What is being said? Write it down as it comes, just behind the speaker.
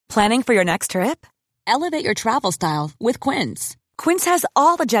Planning for your next trip? Elevate your travel style with Quince. Quince has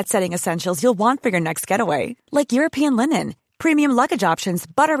all the jet-setting essentials you'll want for your next getaway, like European linen, premium luggage options,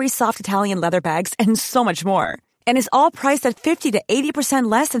 buttery soft Italian leather bags, and so much more. And is all priced at 50 to 80%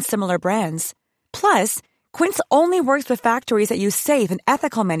 less than similar brands. Plus, Quince only works with factories that use safe and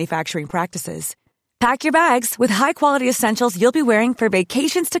ethical manufacturing practices. Pack your bags with high-quality essentials you'll be wearing for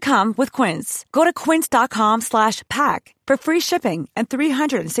vacations to come with Quince. Go to quince.com/pack for free shipping and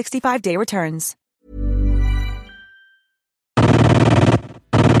 365-day returns.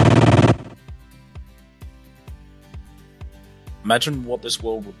 Imagine what this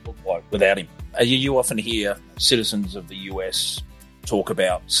world would look like without him. You often hear citizens of the US talk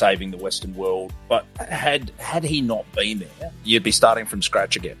about saving the Western world, but had he not been there, you'd be starting from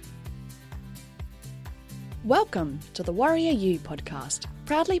scratch again. Welcome to the Warrior U podcast,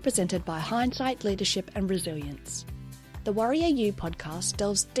 proudly presented by Hindsight, Leadership and Resilience. The Warrior U podcast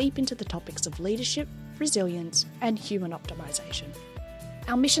delves deep into the topics of leadership, resilience and human optimization.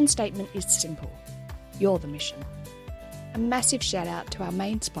 Our mission statement is simple. You're the mission. A massive shout out to our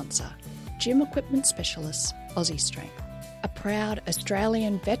main sponsor, Gym Equipment Specialists Aussie Strength, a proud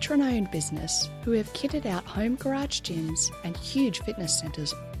Australian veteran-owned business who have kitted out home garage gyms and huge fitness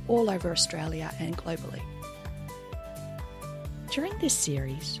centres all over Australia and globally. During this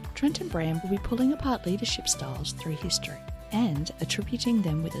series, Trent and Bram will be pulling apart leadership styles through history and attributing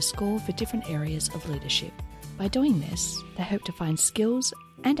them with a score for different areas of leadership. By doing this, they hope to find skills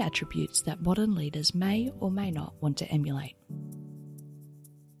and attributes that modern leaders may or may not want to emulate.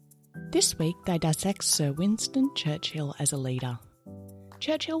 This week, they dissect Sir Winston Churchill as a leader.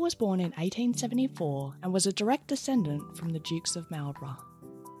 Churchill was born in 1874 and was a direct descendant from the Dukes of Marlborough.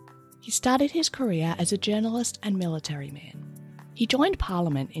 He started his career as a journalist and military man. He joined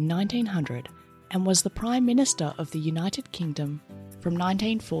Parliament in 1900 and was the Prime Minister of the United Kingdom from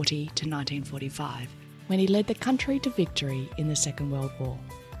 1940 to 1945, when he led the country to victory in the Second World War.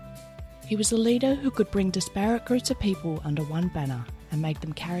 He was a leader who could bring disparate groups of people under one banner and make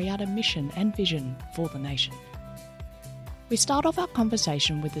them carry out a mission and vision for the nation. We start off our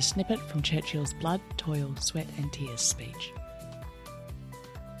conversation with a snippet from Churchill's Blood, Toil, Sweat and Tears speech.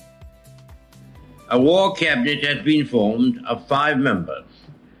 A war cabinet has been formed of 5 members,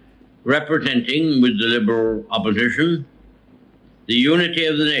 representing, with the Liberal opposition, the unity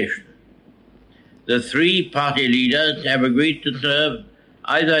of the nation. The 3 party leaders have agreed to serve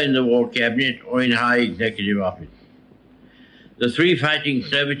either in the war cabinet or in high executive office. The 3 fighting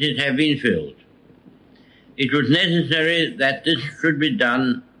services have been filled. It was necessary that this should be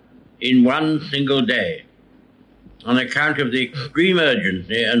done in one single day, on account of the extreme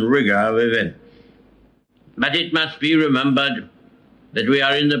urgency and rigour of events. But it must be remembered that we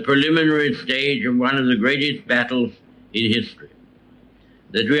are in the preliminary stage of one of the greatest battles in history,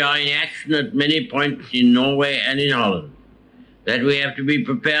 that we are in action at many points in Norway and in Holland, that we have to be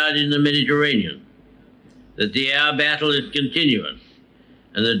prepared in the Mediterranean, that the air battle is continuous,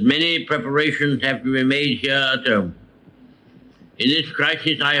 and that many preparations have to be made here at home. In this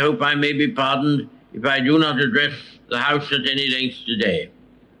crisis, I hope I may be pardoned if I do not address the House at any length today.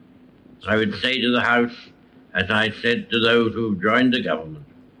 I would say to the House, as I said to those who have joined the government,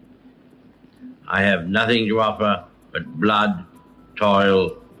 I have nothing to offer but blood,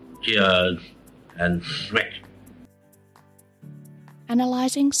 toil, tears, and sweat.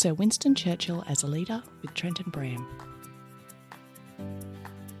 Analysing Sir Winston Churchill as a leader with Trent and Bram.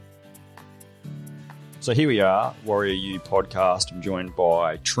 So here we are, Warrior U podcast. I'm joined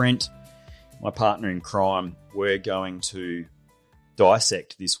by Trent, my partner in crime. We're going to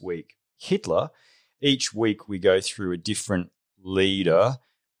dissect this week Hitler. Each week we go through a different leader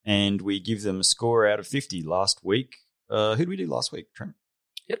and we give them a score out of 50. Last week, who did we do last week, Trent?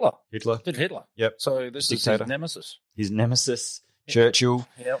 Hitler. Did Hitler. Yep. So this Dictator. is his nemesis. His nemesis, Churchill.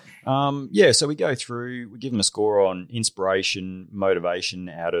 Yep. So we go through, we give them a score on inspiration, motivation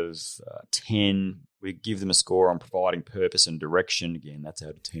out of 10. We give them a score on providing purpose and direction. Again, that's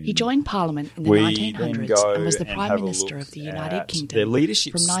out of 10. He joined Parliament in the 1900s and was the Prime Minister of the United Kingdom their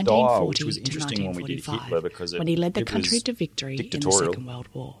leadership from style, which 1940 was to interesting when we did 1945, Hitler because when he led the country was to victory in the dictatorial. Second World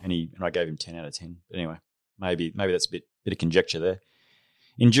War. And I gave him 10 out of 10. But anyway, maybe that's a bit of conjecture there.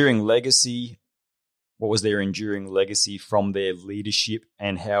 Enduring legacy. What was their enduring legacy from their leadership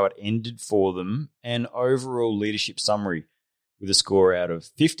and how it ended for them? An overall leadership summary with a score out of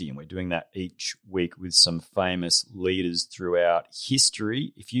 50. And we're doing that each week with some famous leaders throughout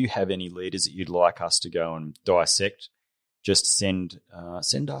history. If you have any leaders that you'd like us to go and dissect, just send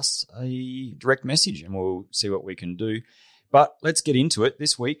us a direct message and we'll see what we can do. But let's get into it.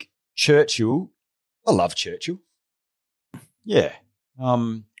 This week, Churchill. I love Churchill. Yeah.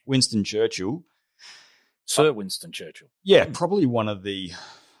 Winston Churchill. Sir Winston Churchill. Yeah, probably one of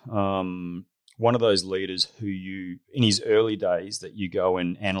those leaders who you, in his early days, that you go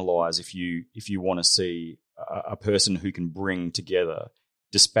and analyse if you want to see a person who can bring together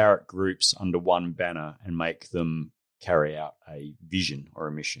disparate groups under one banner and make them carry out a vision or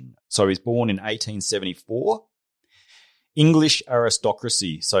a mission. So he's born in 1874. English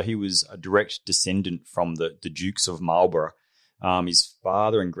aristocracy. So he was a direct descendant from the Dukes of Marlborough. His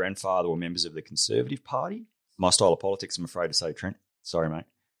father and grandfather were members of the Conservative Party. My style of politics, I'm afraid to say, Trent. Sorry, mate.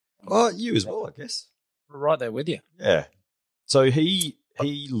 Well, you as well, I guess. Right there with you. Yeah. So he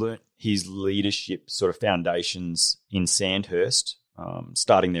learnt his leadership sort of foundations in Sandhurst,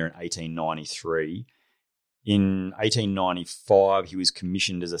 starting there in 1893. In 1895, he was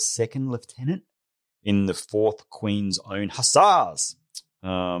commissioned as a second lieutenant in the 4th Queen's Own Hussars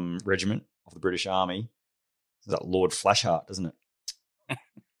regiment of the British Army. Is that Lord Flashheart, doesn't it?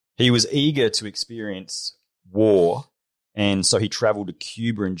 He was eager to experience war, and so he travelled to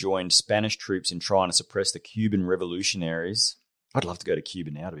Cuba and joined Spanish troops in trying to suppress the Cuban revolutionaries. I'd love to go to Cuba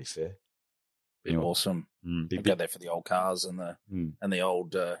now, to be fair. Be awesome. Go there for the old cars and the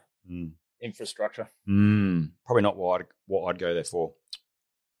old infrastructure. Probably not what I'd go there for.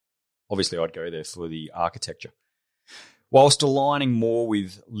 Obviously, I'd go there for the architecture. Whilst aligning more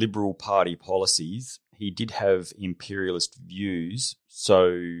with Liberal Party policies, he did have imperialist views,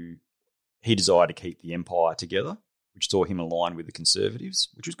 so he desired to keep the empire together, which saw him aligned with the Conservatives,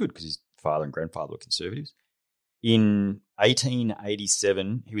 which was good because his father and grandfather were Conservatives. In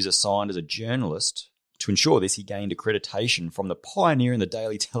 1887, he was assigned as a journalist. To ensure this, he gained accreditation from the pioneer in the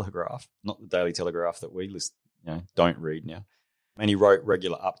Daily Telegraph, not the Daily Telegraph that we don't read now. And he wrote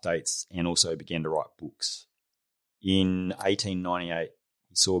regular updates and also began to write books. In 1898,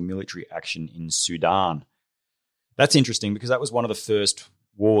 he saw military action in Sudan. That's interesting because that was one of the first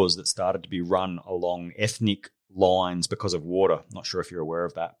wars that started to be run along ethnic lines because of water. Not sure if you're aware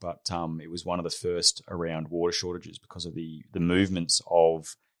of that, but it was one of the first around water shortages because of the movements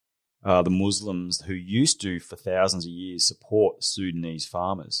of the Muslims who used to, for thousands of years, support Sudanese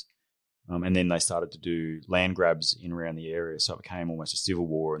farmers. And then they started to do land grabs in around the area. So it became almost a civil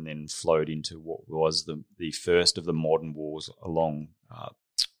war and then flowed into what was the first of the modern wars along,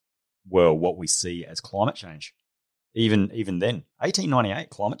 what we see as climate change. Even then, 1898,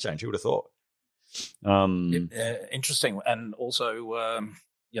 climate change, who would have thought? Interesting. And also,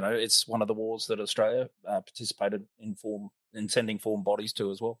 it's one of the wars that Australia participated in sending foreign bodies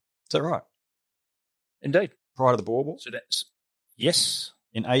to as well. Is that right? Indeed. Prior to the Boer War? Yes.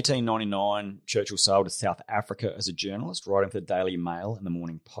 In 1899, Churchill sailed to South Africa as a journalist, writing for the Daily Mail and the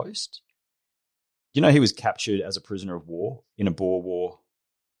Morning Post. He was captured as a prisoner of war in a Boer War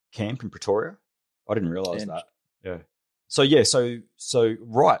camp in Pretoria. I didn't realise that. Yeah. So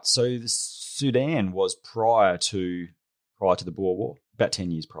the Sudan was prior to the Boer War, about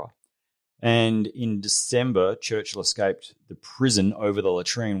 10 years prior. And in December, Churchill escaped the prison over the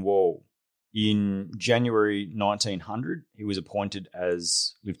latrine wall. In January 1900, he was appointed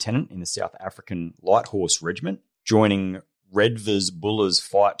as lieutenant in the South African Light Horse Regiment, joining Redvers Buller's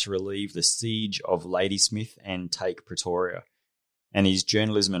fight to relieve the siege of Ladysmith and take Pretoria. And his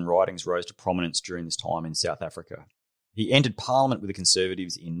journalism and writings rose to prominence during this time in South Africa. He entered Parliament with the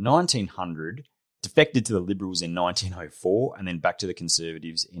Conservatives in 1900, defected to the Liberals in 1904, and then back to the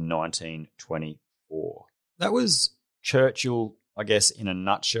Conservatives in 1924. That was Churchill, I guess, in a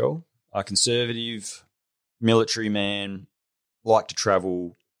nutshell. A conservative, military man, liked to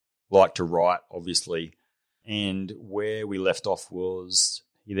travel, liked to write, obviously. And where we left off was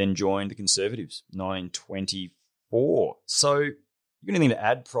he then joined the Conservatives, 1924. So, you got anything to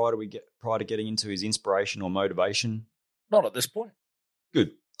add prior to getting into his inspiration or motivation? Not at this point.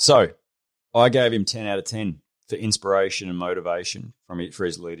 Good. So, I gave him 10 out of 10 for inspiration and motivation for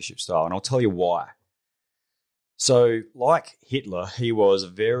his leadership style, and I'll tell you why. So, like Hitler, he was a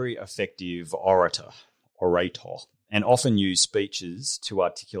very effective orator, and often used speeches to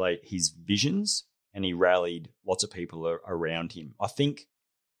articulate his visions, and he rallied lots of people around him. I think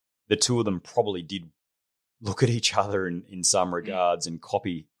the two of them probably did look at each other in some regards and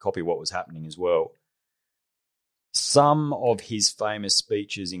copy what was happening as well. Some of his famous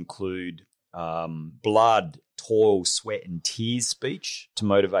speeches include blood, toil, sweat and tears speech to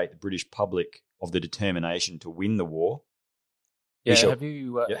motivate the British public of the determination to win the war. Yeah, have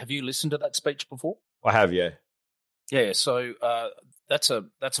you listened to that speech before? I have, yeah. Yeah, so that's an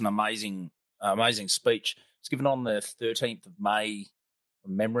amazing speech. It's given on the 13th of May,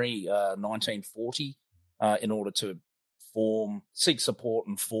 from memory, 1940, in order to seek support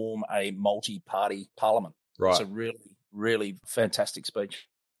and form a multi-party parliament. Right. It's a really, really fantastic speech.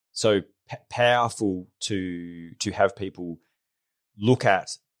 so powerful to have people look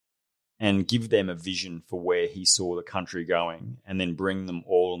at and give them a vision for where he saw the country going, and then bring them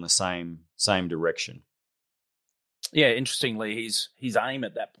all in the same direction. Yeah, interestingly, his aim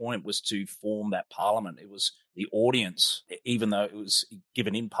at that point was to form that parliament. It was the audience, even though it was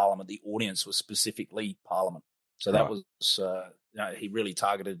given in parliament, the audience was specifically parliament. So that was, he really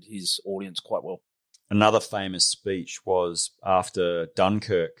targeted his audience quite well. Another famous speech was after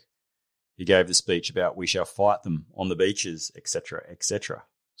Dunkirk. He gave the speech about "we shall fight them on the beaches," etc., etc.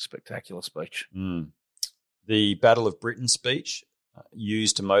 Spectacular speech. The Battle of Britain speech,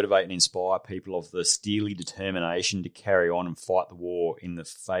 used to motivate and inspire people of the steely determination to carry on and fight the war in the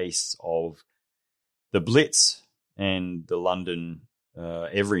face of the Blitz and the London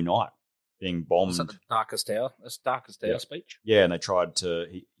every night being bombed. Was that the Darkest Hour? That's Darkest Hour speech? Yeah, and they tried to,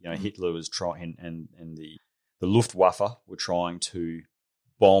 Hitler was trying, and the Luftwaffe were trying to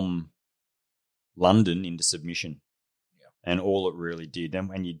bomb London into submission. And all it really did,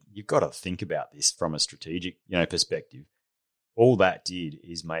 and you've got to think about this from a strategic, perspective. All that did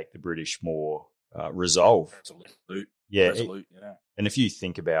is make the British more resolved. Resolute. Yeah. And if you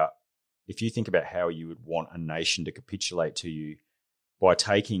think about how you would want a nation to capitulate to you by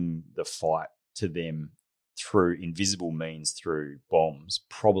taking the fight to them through invisible means, through bombs,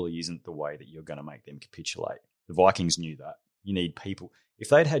 probably isn't the way that you're going to make them capitulate. The Vikings knew that. You need people. If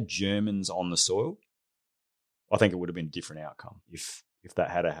they'd had Germans on the soil, I think it would have been a different outcome if that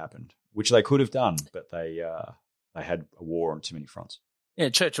had happened, which they could have done, but they had a war on too many fronts. Yeah,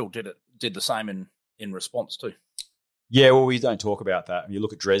 Churchill did the same in response too. Yeah, well, we don't talk about that. When you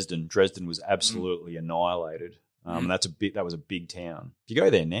look at Dresden. Dresden was absolutely annihilated. That was a big town. If you go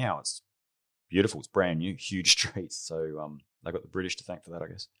there now, it's beautiful. It's brand new, huge streets. So they got the British to thank for that, I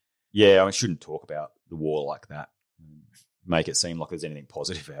guess. Yeah, I shouldn't talk about the war like that. Make it seem like there's anything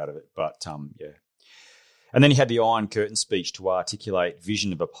positive out of it. But yeah. And then he had the Iron Curtain speech to articulate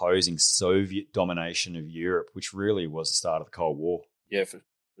vision of opposing Soviet domination of Europe, which really was the start of the Cold War. Yeah, for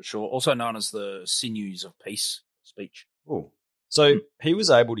sure. Also known as the Sinews of Peace speech. Oh, so he was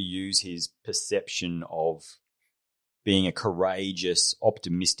able to use his perception of being a courageous,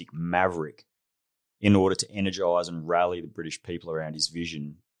 optimistic maverick in order to energise and rally the British people around his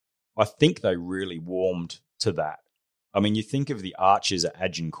vision. I think they really warmed to that. I mean, you think of the archers at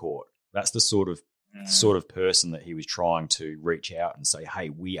Agincourt. That's the sort of person that he was trying to reach out and say, hey,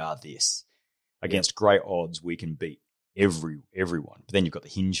 we are this. Against great odds, we can beat everyone. But then you've got the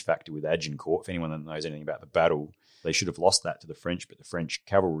hinge factor with Agincourt. If anyone that knows anything about the battle, they should have lost that to the French, but the French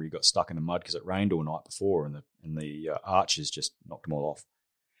cavalry got stuck in the mud because it rained all night before, and the archers just knocked them all off.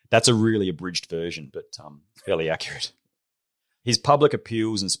 That's a really abridged version, but fairly accurate. His public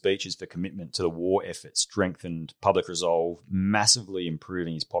appeals and speeches for commitment to the war effort strengthened public resolve, massively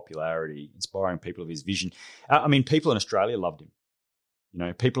improving his popularity, inspiring people of his vision. I mean, people in Australia loved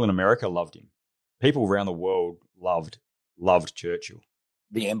him. People in America loved him. People around the world loved Churchill.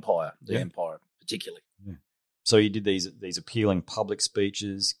 The Empire particularly. Yeah. So he did these appealing public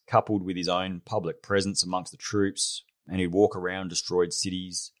speeches, coupled with his own public presence amongst the troops, and he'd walk around destroyed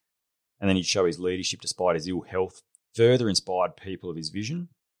cities, and then he'd show his leadership despite his ill health. Further inspired people of his vision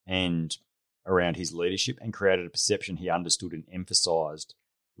and around his leadership, and created a perception he understood and emphasised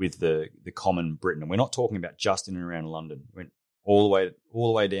with the common Britain. And we're not talking about just in and around London. We went all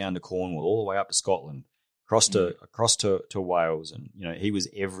the way down to Cornwall, all the way up to Scotland, across to Wales, and he was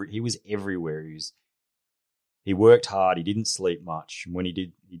everywhere. He worked hard. He didn't sleep much. And when he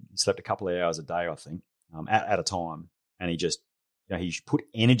did, he slept a couple of hours a day, I think, at a time. And he just he put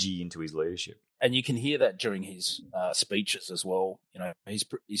energy into his leadership. And you can hear that during his speeches as well.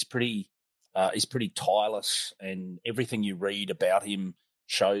 He's pretty tireless, and everything you read about him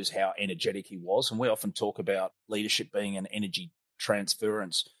shows how energetic he was. And we often talk about leadership being an energy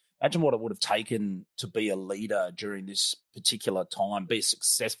transference. Imagine what it would have taken to be a leader during this particular time, be a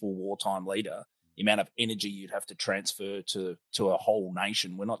successful wartime leader. The amount of energy you'd have to transfer to a whole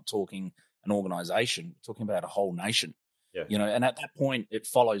nation. We're not talking an organisation. We're talking about a whole nation. Yeah. And at that point, it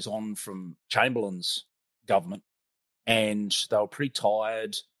follows on from Chamberlain's government, and they were pretty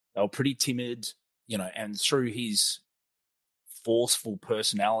tired. They were pretty timid, and through his forceful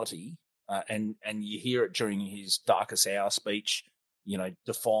personality, and you hear it during his Darkest Hour speech,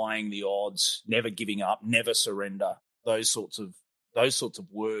 defying the odds, never giving up, never surrender, those sorts of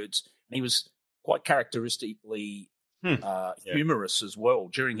words. And he was quite characteristically humorous as well.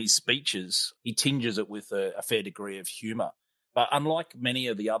 During his speeches, he tinges it with a fair degree of humour. But unlike many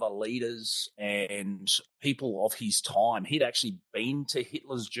of the other leaders and people of his time, he'd actually been to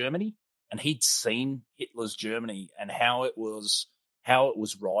Hitler's Germany, and he'd seen Hitler's Germany and how it was how it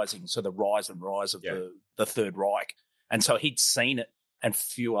was rising. So the rise and rise of the Third Reich. And so he'd seen it, and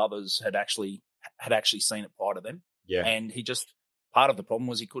few others had actually seen it prior to them. Yeah. And part of the problem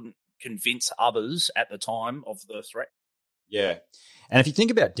was he couldn't convince others at the time of the threat. Yeah. And if you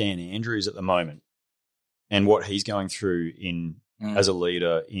think about Dan Andrews at the moment and what he's going through as a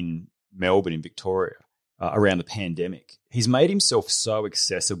leader in Melbourne, in Victoria, around the pandemic, he's made himself so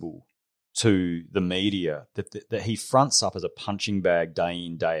accessible to the media that he fronts up as a punching bag day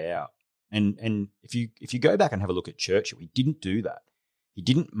in, day out. And if you go back and have a look at Churchill, he didn't do that. He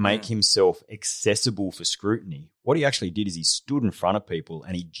didn't make himself accessible for scrutiny. What he actually did is he stood in front of people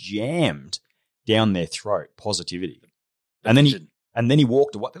and he jammed down their throat positivity. And then he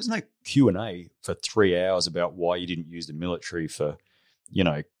walked away. There was no Q&A for 3 hours about why you didn't use the military for,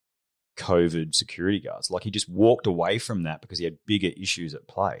 COVID security guards. Like, he just walked away from that because he had bigger issues at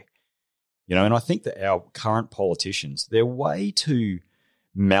play. And I think that our current politicians, they're way too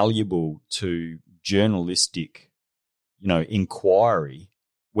malleable to journalistic, inquiry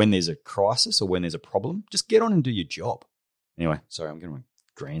when there's a crisis or when there's a problem. Just get on and do your job. Anyway, sorry, I'm going to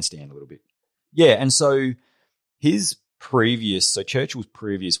grandstand a little bit. Yeah, and so Churchill's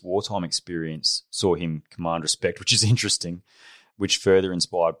previous wartime experience saw him command respect, which is interesting, which further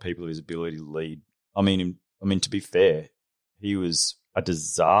inspired people of his ability to lead. I mean, to be fair, he was a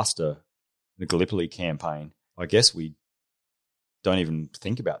disaster in the Gallipoli campaign. I guess we don't even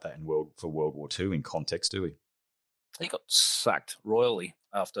think about that for World War II in context, do we? He got sacked royally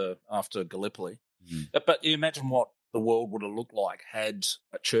after Gallipoli. But you imagine what the world would have looked like had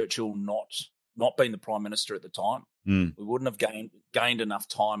Churchill not been the Prime Minister at the time. We wouldn't have gained enough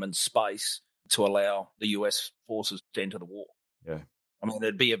time and space to allow the US forces to enter the war. Yeah. I mean,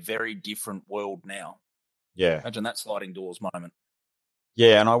 it'd be a very different world now. Yeah. Imagine that sliding doors moment.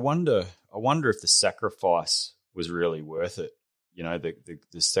 Yeah, and I wonder if the sacrifice was really worth it.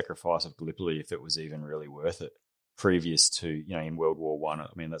 The sacrifice of Gallipoli, if it was even really worth it previous to, in World War I. I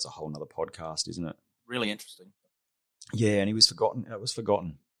mean, that's a whole nother podcast, isn't it? Really interesting. Yeah, and he was forgotten. It was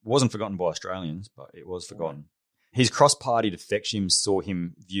forgotten. It wasn't forgotten by Australians, but it was forgotten. His cross-party defection saw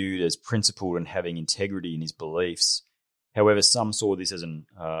him viewed as principled and having integrity in his beliefs. However, some saw this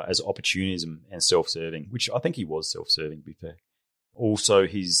as opportunism and self-serving, which I think he was self-serving, to be fair. Also,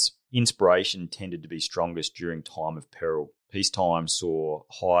 his inspiration tended to be strongest during time of peril. Peacetime saw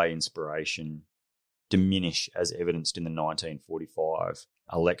high inspiration diminish, as evidenced in the 1945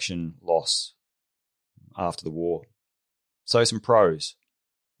 election loss after the war. So some pros.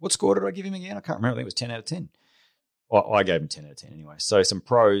 What score did I give him again? I can't remember. I think it was 10 out of 10. Well, I gave him 10 out of 10 anyway. So some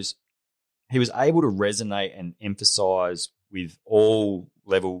pros. He was able to resonate and emphasise with all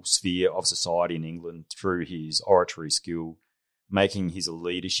level sphere of society in England through his oratory skill, making his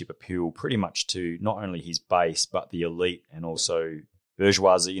leadership appeal pretty much to not only his base, but the elite and also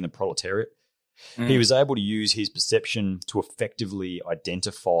bourgeoisie and the proletariat. He was able to use his perception to effectively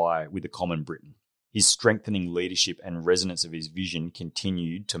identify with the common Britain. His strengthening leadership and resonance of his vision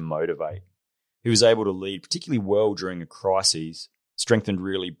continued to motivate. He was able to lead particularly well during a crisis, strengthened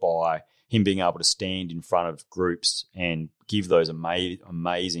really by him being able to stand in front of groups and give those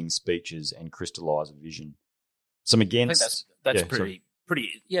amazing speeches and crystallise a vision. Some against... I think that's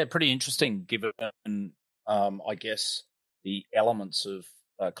pretty interesting, given I guess the elements of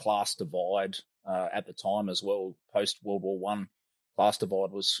class divide at the time as well. Post World War I, class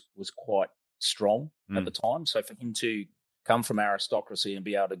divide was quite strong at the time. So for him to come from aristocracy and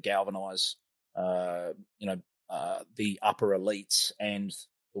be able to galvanise, the upper elites and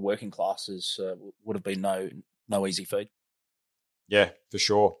the working classes would have been no easy feat. Yeah, for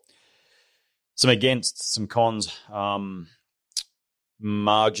sure. Some against, some cons.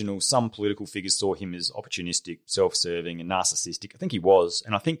 Marginal. Some political figures saw him as opportunistic, self-serving, and narcissistic. I think he was,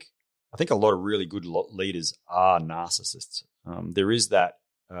 and I think a lot of really good leaders are narcissists. There is that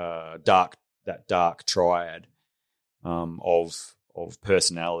dark triad of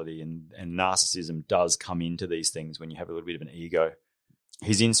personality, and narcissism does come into these things when you have a little bit of an ego.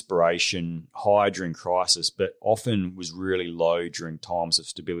 His inspiration high during crisis, but often was really low during times of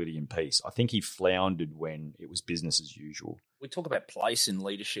stability and peace. I think he floundered when it was business as usual. We talk about place in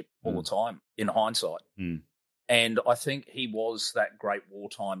leadership all the time in hindsight. And I think he was that great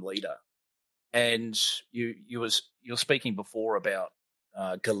wartime leader. And you're speaking before about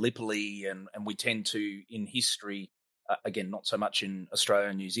Gallipoli, and we tend to, in history, again, not so much in Australia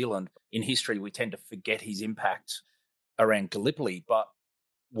and New Zealand, in history we tend to forget his impact around Gallipoli. But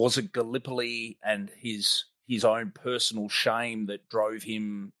was it Gallipoli and his own personal shame that drove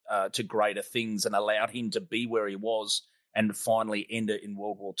him to greater things and allowed him to be where he was and finally end it in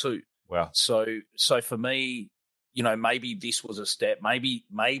World War II? Wow. So for me, maybe this was a step.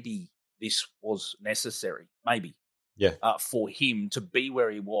 Maybe this was necessary. Maybe. Yeah. For him to be where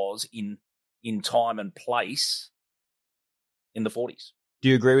he was in time and place in the 40s. Do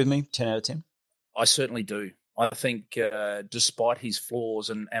you agree with me? 10 out of 10? I certainly do. I think despite his flaws,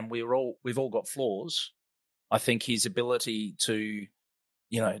 and we've all got flaws, I think his ability to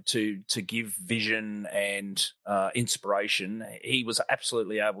give vision and inspiration, he was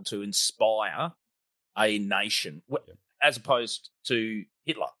absolutely able to inspire a nation, as opposed to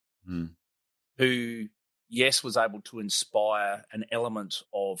Hitler, who, yes, was able to inspire an element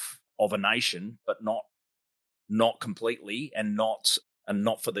of a nation, but not completely, and not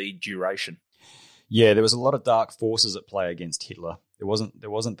for the duration. Yeah, there was a lot of dark forces at play against Hitler. There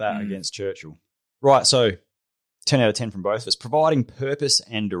wasn't that against Churchill. Right, so 10 out of 10 from both of us. Providing purpose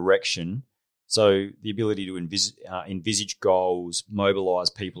and direction, so the ability to envisage goals, mobilise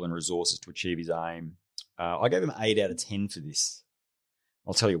people and resources to achieve his aim. I gave him 8 out of 10 for this.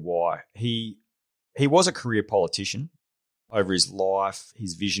 I'll tell you why. He was a career politician. Over his life,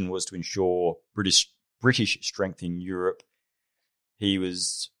 his vision was to ensure British strength in Europe. He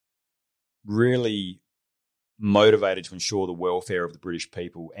was really motivated to ensure the welfare of the British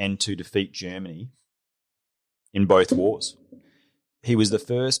people and to defeat Germany in both wars. He was the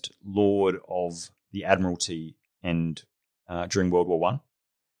first Lord of the Admiralty and during World War One.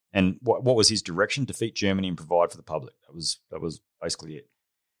 And what was his direction? Defeat Germany and provide for the public. That was basically it.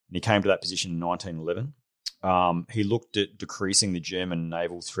 And he came to that position in 1911. He looked at decreasing the German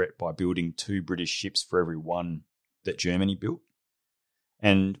naval threat by building 2 British ships for every one that Germany built.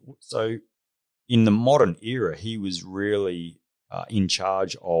 And so in the modern era, he was really in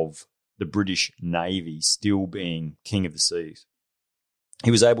charge of the British Navy still being king of the seas.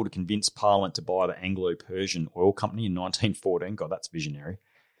 He was able to convince Parliament to buy the Anglo-Persian Oil Company in 1914. God, that's visionary.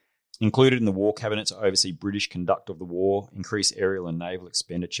 Included in the war cabinet to oversee British conduct of the war, increase aerial and naval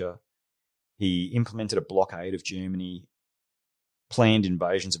expenditure. He implemented a blockade of Germany, planned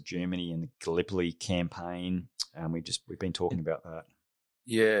invasions of Germany in the Gallipoli campaign. We've been talking about that.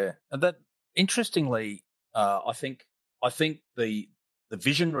 Yeah, and that interestingly, I think the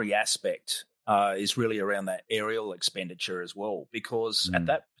visionary aspect is really around that aerial expenditure as well, because at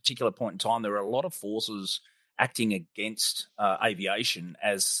that particular point in time, there were a lot of forces acting against aviation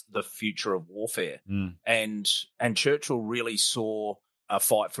as the future of warfare, and Churchill really saw a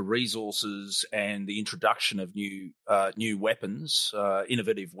fight for resources and the introduction of new weapons,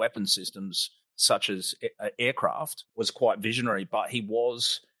 innovative weapon systems such as aircraft was quite visionary. But he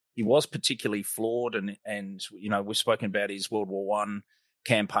was particularly flawed, and we've spoken about his World War One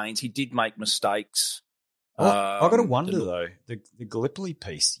campaigns. He did make mistakes. I've got to wonder though, the Gallipoli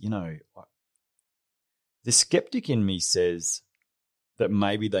piece. The skeptic in me says that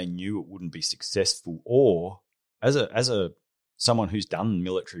maybe they knew it wouldn't be successful, or as someone who's done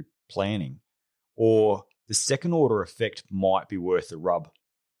military planning, or the second order effect might be worth the rub.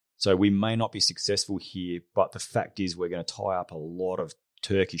 So we may not be successful here, but the fact is we're going to tie up a lot of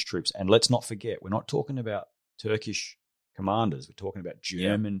Turkish troops. And let's not forget, we're not talking about Turkish commanders. We're talking about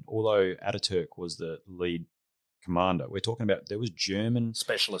German, although Ataturk was the lead commander. We're talking about there was German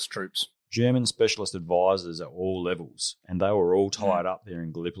specialist troops, German specialist advisors at all levels, and they were all tied up there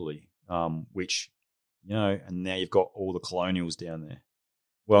in Gallipoli, which, and now you've got all the colonials down there.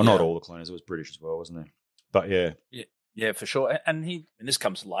 Well, not all the colonials. It was British as well, wasn't there? But yeah, for sure. And this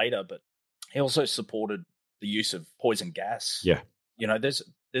comes later, but he also supported the use of poison gas. Yeah.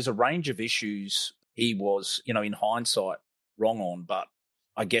 There's a range of issues he was, in hindsight, wrong on, but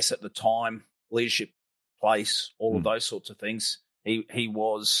I guess at the time, leadership, place, all of those sorts of things, he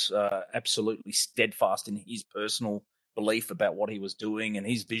was absolutely steadfast in his personal belief about what he was doing and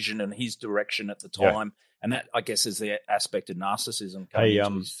his vision and his direction at the time. Yeah. And that, I guess, is the aspect of narcissism coming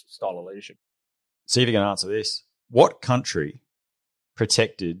into his style of leadership. See if you can answer this. What country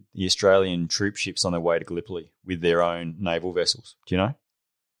protected the Australian troop ships on their way to Gallipoli with their own naval vessels? Do you know?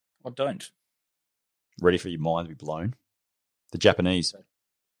 I don't. Ready for your mind to be blown? The Japanese.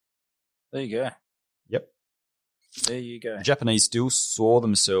 There you go. Yep. There you go. The Japanese still saw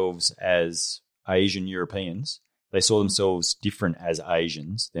themselves as Asian Europeans. They saw themselves different as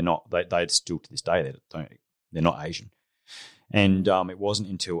Asians. They're not. They still to this day they're not Asian. And it wasn't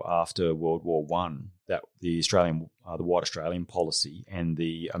until after World War One that the White Australian policy and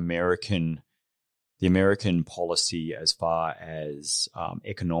the American policy as far as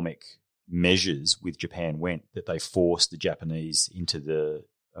economic measures with Japan went, that they forced the Japanese into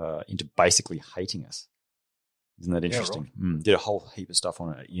basically hating us. Isn't that interesting? Yeah, right. Did a whole heap of stuff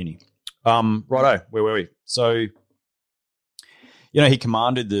on it at uni. Righto, where were we? So You know, he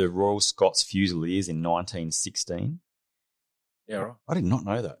commanded the Royal Scots Fusiliers in 1916. Yeah, right. I did not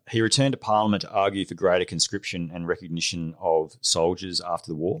know that. He returned to Parliament to argue for greater conscription and recognition of soldiers after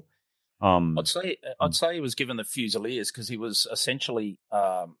the war. I'd say he was given the Fusiliers because he was essentially,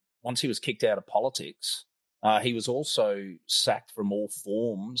 once he was kicked out of politics, he was also sacked from all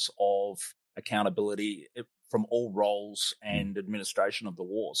forms of accountability, from all roles and administration of the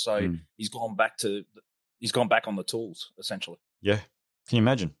war. So he's gone back on the tools, essentially. Yeah. Can you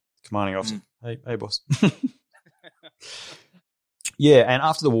imagine? Commanding officer. Hey, boss. Yeah, and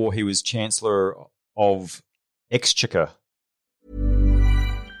after the war, he was Chancellor of Exchequer.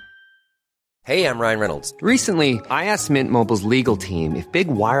 Hey, I'm Ryan Reynolds. Recently, I asked Mint Mobile's legal team if big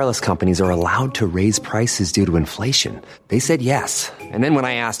wireless companies are allowed to raise prices due to inflation. They said yes. And then when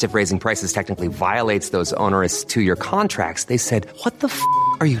I asked if raising prices technically violates those onerous 2-year contracts, they said, "What the f***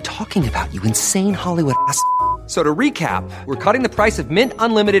 are you talking about, you insane Hollywood ass?" So to recap, we're cutting the price of Mint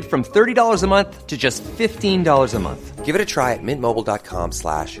Unlimited from $30 a month to just $15 a month. Give it a try at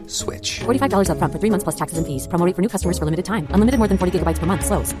mintmobile.com/switch. $45 up front for 3 months plus taxes and fees. Promo rate for new customers for limited time. Unlimited more than 40 gigabytes per month.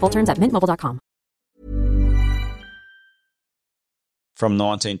 Slows full terms at mintmobile.com. From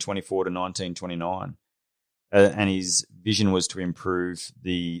 1924 to 1929. And his vision was to improve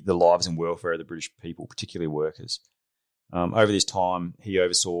the lives and welfare of the British people, particularly workers. Over this time, he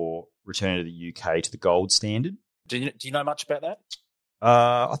oversaw return to the UK to the gold standard. Do you know much about that?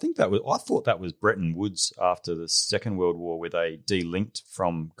 I thought that was Bretton Woods after the Second World War, where they delinked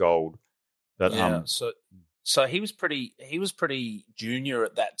from gold. But, yeah. So he was pretty junior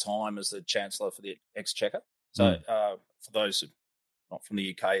at that time as the Chancellor for the Exchequer. So for those who are not from the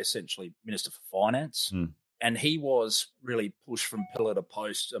UK, essentially Minister for Finance. And he was really pushed from pillar to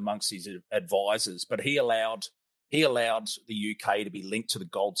post amongst his advisors, but he allowed the UK to be linked to the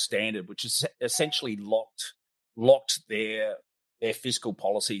gold standard, which is essentially locked their fiscal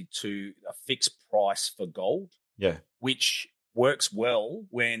policy to a fixed price for gold. Yeah, which works well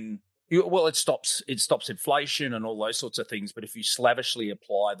when it stops inflation and all those sorts of things. But if you slavishly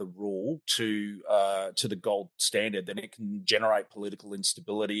apply the rule to the gold standard, then it can generate political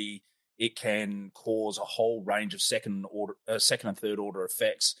instability. It can cause a whole range of second and third order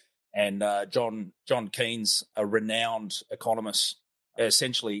effects. And John Keynes, a renowned economist,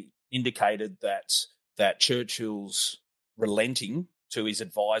 essentially indicated that Churchill's relenting to his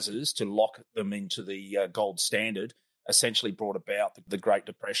advisors to lock them into the gold standard essentially brought about the Great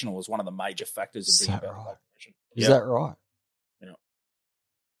Depression, or was one of the major factors of bringing about the Great Depression. Is that right? Yeah.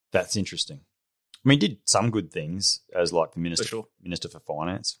 That's interesting. I mean, he did some good things as like the Minister for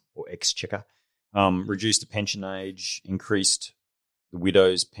Finance or Exchequer, reduced the pension age, increased the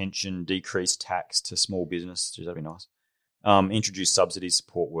widow's pension, decreased tax to small business. Geez, that'd be nice. Introduced subsidies to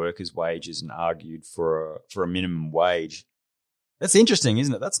support workers' wages and argued for a minimum wage. That's interesting,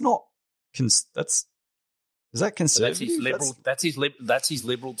 isn't it? That's not. Is that conservative? That's his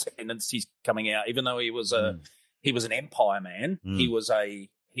liberal tendencies coming out. Even though he was an empire man, he was a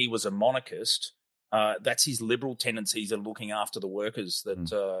monarchist. That's his liberal tendencies of looking after the workers.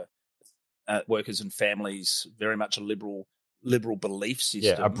 Workers and families, very much a liberal belief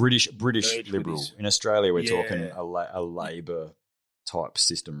system. Yeah, a British liberal. In Australia, we're talking a Labor type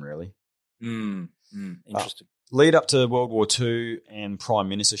system, really. Interesting. Lead up to World War II and prime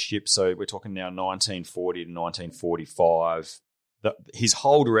ministership, so we're talking now 1940 to 1945. His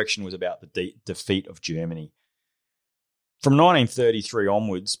whole direction was about the defeat of Germany. From 1933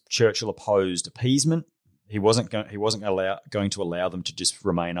 onwards, Churchill opposed appeasement. He wasn't going to allow them to just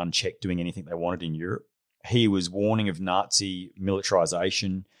remain unchecked doing anything they wanted in Europe. He was warning of Nazi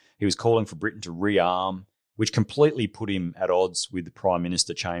militarization. He was calling for Britain to rearm, which completely put him at odds with the Prime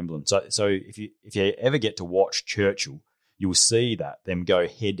Minister Chamberlain. So if you ever get to watch Churchill, you will see them go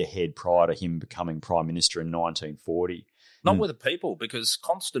head to head prior to him becoming Prime Minister in 1940. Not with the people, because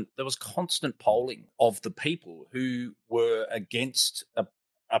there was constant polling of the people who were against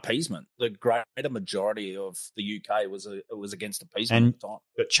appeasement. The greater majority of the UK was against appeasement at the time.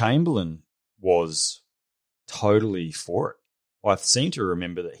 But Chamberlain was totally for it. I seem to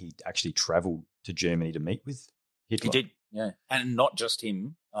remember that he actually travelled to Germany to meet with Hitler. He did, yeah. And not just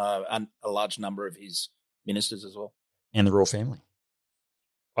him, and a large number of his ministers as well. And the royal family.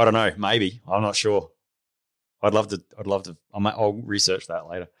 I don't know, maybe. I'm not sure. I'd love to. I'll research that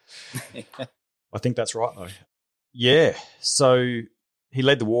later. I think that's right, though. Yeah. So he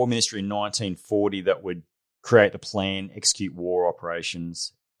led the war ministry in 1940 that would create the plan, execute war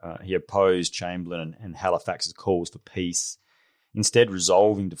operations. He opposed Chamberlain and Halifax's calls for peace, instead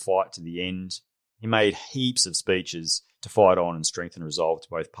resolving to fight to the end. He made heaps of speeches to fight on and strengthen resolve to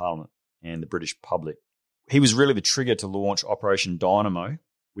both Parliament and the British public. he was really the trigger to launch Operation Dynamo,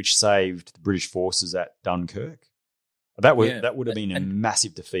 which saved the British forces at Dunkirk. That would have been a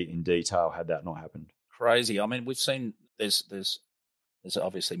massive defeat in detail had that not happened. Crazy. I mean, we've seen there's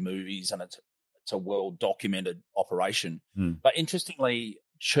obviously movies, and it's a well documented operation. But interestingly,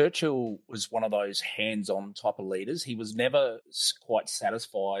 Churchill was one of those hands-on type of leaders. He was never quite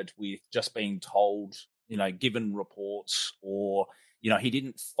satisfied with just being told, given reports, or he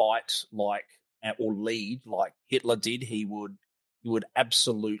didn't fight like or lead like Hitler did. He would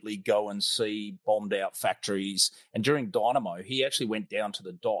absolutely go and see bombed out factories. And during Dynamo, he actually went down to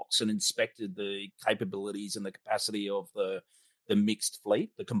the docks and inspected the capabilities and the capacity of the mixed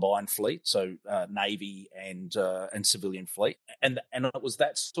fleet, the combined fleet, so Navy and civilian fleet. And it was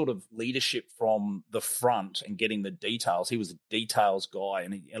that sort of leadership from the front and getting the details. He was a details guy.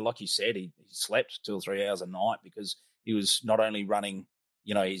 And like you said, he slept 2 or 3 hours a night because he was not only running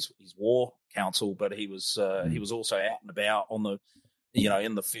his war council, but he was also out and about on the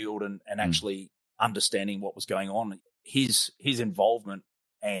in the field and actually understanding what was going on. His involvement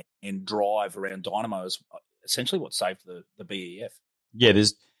and drive around Dynamo is essentially what saved the BEF. Yeah,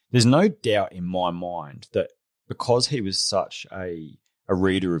 there's no doubt in my mind that because he was such a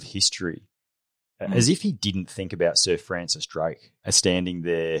reader of history, as if he didn't think about Sir Francis Drake as standing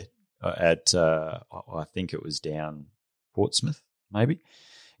there at I think it was down Portsmouth, maybe,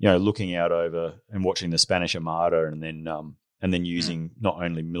 looking out over and watching the Spanish Armada, and then using not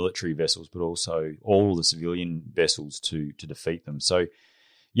only military vessels but also all the civilian vessels to defeat them. So,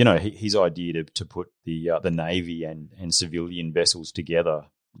 his idea to put the Navy and civilian vessels together,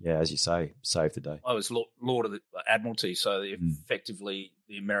 as you say, saved the day. I was Lord of the Admiralty, so effectively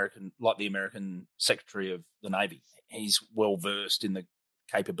the American Secretary of the Navy. He's well versed in the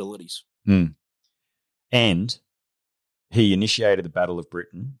capabilities. And he initiated the Battle of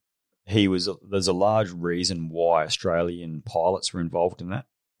Britain. There's a large reason why Australian pilots were involved in that,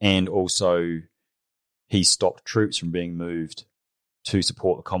 and also he stopped troops from being moved to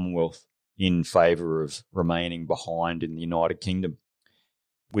support the Commonwealth in favour of remaining behind in the United Kingdom,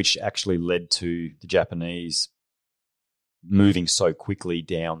 which actually led to the Japanese moving so quickly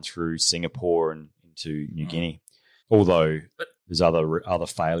down through Singapore and into New Guinea. Although there's other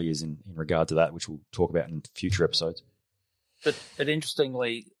failures in regard to that, which we'll talk about in future episodes. But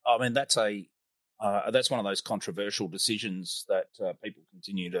interestingly, I mean, that's one of those controversial decisions that people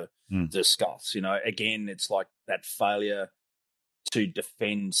continue to discuss. Again, it's like that failure to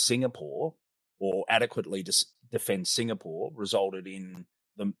defend Singapore or adequately defend Singapore resulted in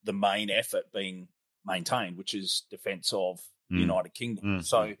the main effort being maintained, which is defence of the United Kingdom.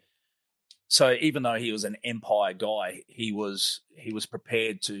 So even though he was an empire guy, he was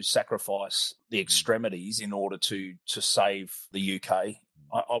prepared to sacrifice the extremities in order to save the UK.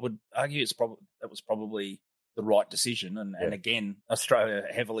 I would argue that was probably the right decision. And again, Australia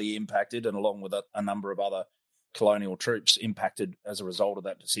heavily impacted, and along with a number of other colonial troops impacted as a result of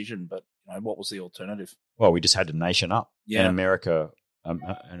that decision. But what was the alternative? Well, we just had to nation up. And America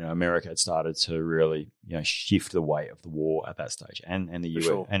had started to really shift the weight of the war at that stage, and the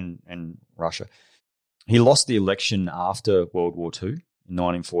US and Russia. He lost the election after World War II in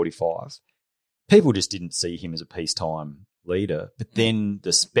 1945. People just didn't see him as a peacetime leader. But then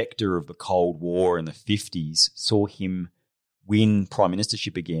the spectre of the Cold War in the 50s saw him win prime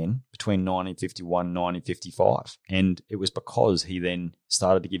ministership again between 1951 and 1955. And it was because he then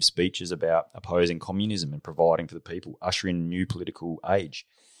started to give speeches about opposing communism and providing for the people, ushering in a new political age.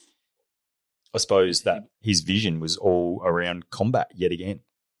 I suppose that his vision was all around combat yet again.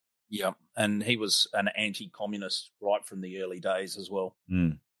 Yeah, and he was an anti-communist right from the early days as well,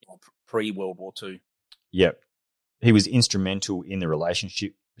 pre-World War II. Yeah. He was instrumental in the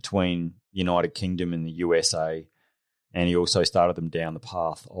relationship between the United Kingdom and the USA, and he also started them down the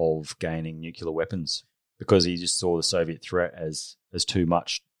path of gaining nuclear weapons because he just saw the Soviet threat as too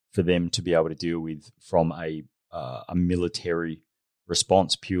much for them to be able to deal with from a military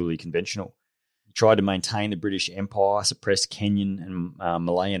response, purely conventional. He tried to maintain the British Empire, suppress Kenyan and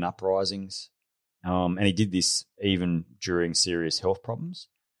Malayan uprisings, and he did this even during serious health problems.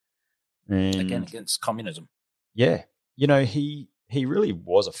 And again, against communism. Yeah. He really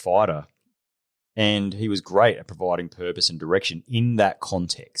was a fighter. And he was great at providing purpose and direction in that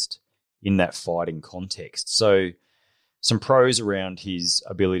context, in that fighting context. So some pros around his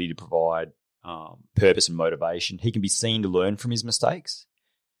ability to provide purpose and motivation. He can be seen to learn from his mistakes.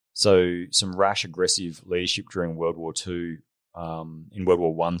 So some rash, aggressive leadership during World War II, in World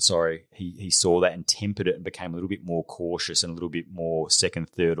War I, he saw that and tempered it and became a little bit more cautious and a little bit more second,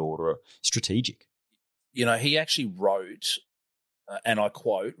 third order strategic. He actually wrote and I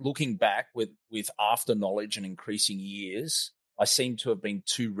quote, "Looking back with after knowledge and increasing years, I seem to have been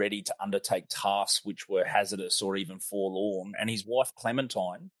too ready to undertake tasks which were hazardous or even forlorn." And his wife,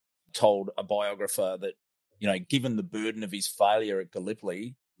 Clementine, told a biographer that, given the burden of his failure at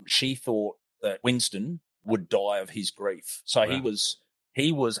Gallipoli, she thought that Winston would die of his grief. So wow.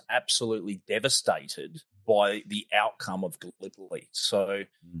 he was absolutely devastated by the outcome of Gallipoli. So,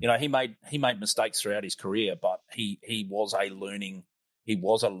 he made mistakes throughout his career, but he was a learning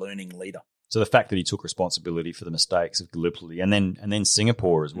leader. So the fact that he took responsibility for the mistakes of Gallipoli and then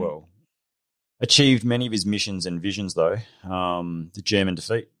Singapore as well. Achieved many of his missions and visions, though. The German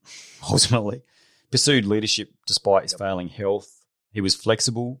defeat, ultimately. Pursued leadership despite his failing health. He was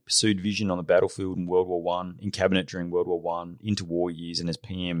flexible, pursued vision on the battlefield in World War I, in cabinet during World War I, interwar years, and as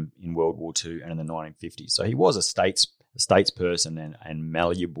PM in World War II and in the 1950s. So he was a statesperson and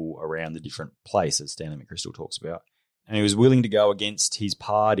malleable around the different places Stanley McChrystal talks about. And he was willing to go against his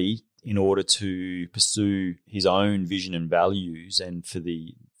party in order to pursue his own vision and values and for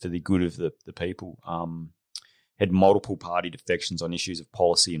the good of the people. Had multiple party defections on issues of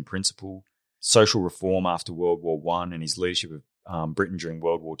policy and principle. Social reform after World War I and his leadership of Britain during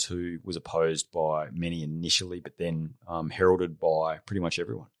World War II was opposed by many initially, but then heralded by pretty much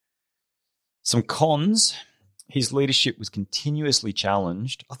everyone. Some cons: his leadership was continuously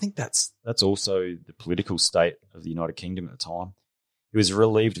challenged. I think that's also the political state of the United Kingdom at the time. He was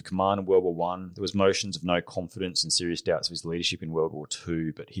relieved of command in World War I. There was motions of no confidence and serious doubts of his leadership in World War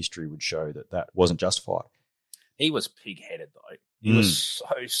II, but history would show that wasn't justified. He was pig-headed, though. He was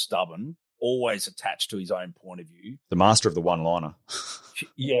so stubborn, always attached to his own point of view. The master of the one-liner.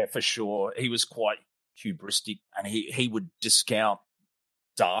 Yeah, for sure. He was quite hubristic, and he would discount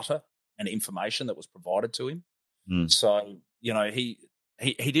data and information that was provided to him. So, he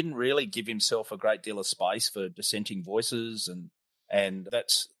didn't really give himself a great deal of space for dissenting voices, and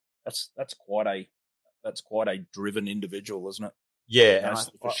that's quite a driven individual, isn't it? Yeah,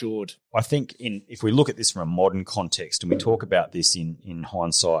 for sure. I think if we look at this from a modern context, and we talk about this in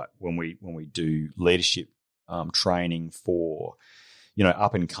hindsight when we do leadership training for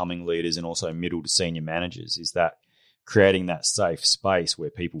up and coming leaders and also middle to senior managers, is that creating that safe space where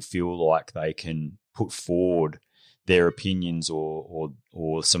people feel like they can put forward their opinions or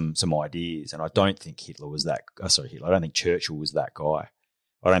some ideas. And I don't think Hitler was that. I don't think Churchill was that guy.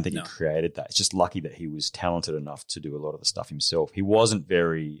 I don't think he created that. It's just lucky that he was talented enough to do a lot of the stuff himself. He wasn't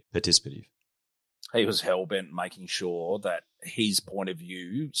very participative. He was hell-bent making sure that his point of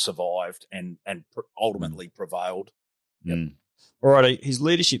view survived and ultimately prevailed. Yep. All right, his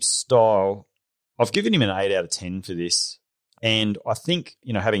leadership style, I've given him an 8 out of 10 for this. And I think,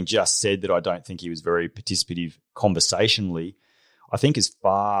 having just said that I don't think he was very participative conversationally, I think as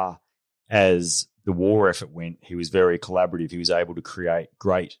far as the war effort went, he was very collaborative. He was able to create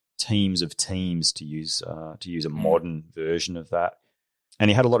great teams of teams, to use a modern version of that. And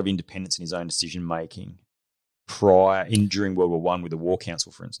he had a lot of independence in his own decision making during World War I with the War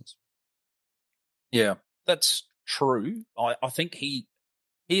Council, for instance. Yeah, that's true. I think he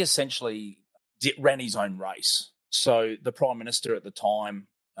essentially ran his own race. So the Prime Minister at the time,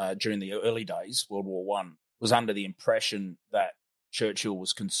 during the early days, World War I, was under the impression that Churchill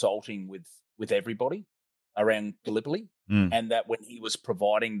was consulting with everybody around Gallipoli, and that when he was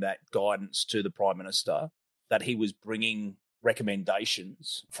providing that guidance to the Prime Minister, that he was bringing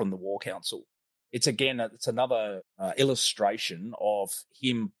recommendations from the War Council. It's another illustration of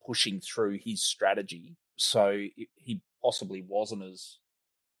him pushing through his strategy. So he possibly wasn't as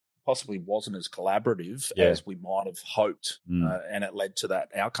collaborative as we might have hoped, and it led to that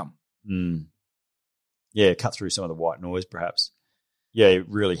outcome. Yeah, cut through some of the white noise, perhaps. Yeah,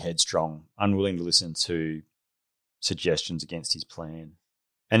 really headstrong, unwilling to listen to suggestions against his plan.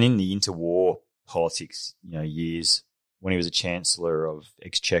 And in the interwar politics, years, when he was a Chancellor of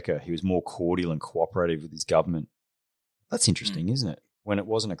Exchequer, he was more cordial and cooperative with his government. That's interesting, isn't it? When it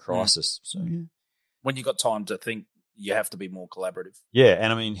wasn't a crisis. So, yeah. When you got time to think, you have to be more collaborative. Yeah,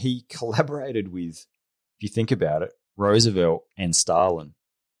 and I mean, he collaborated with, if you think about it, Roosevelt and Stalin.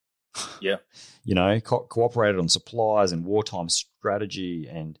 Yeah. Cooperated on supplies and wartime strategy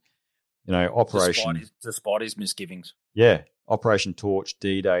and, Operation... Despite his misgivings. Yeah. Operation Torch,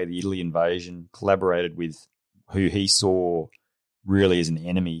 D-Day, the Italy invasion, collaborated with who he saw really as an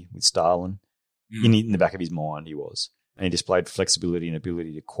enemy with Stalin. In the back of his mind, he was. And he displayed flexibility and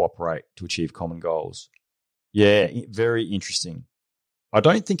ability to cooperate to achieve common goals. Yeah, very interesting. I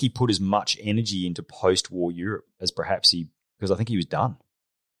don't think he put as much energy into post-war Europe as perhaps because I think he was done.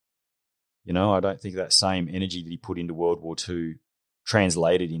 I don't think that same energy that he put into World War II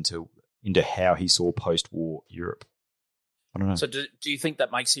translated into how he saw post-war Europe. I don't know. So do you think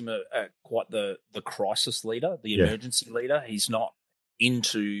that makes him quite the crisis leader, the emergency leader? He's not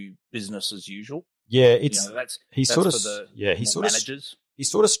into business as usual. Yeah, he sort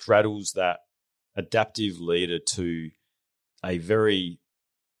of straddles that adaptive leader to a very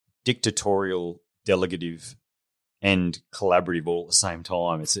dictatorial, delegative, and collaborative all at the same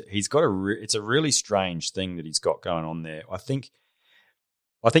time. It's a really strange thing that he's got going on there. I think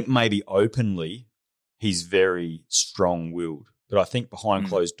maybe openly he's very strong-willed, but I think behind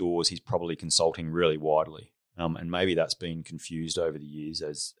closed doors he's probably consulting really widely, and maybe that's been confused over the years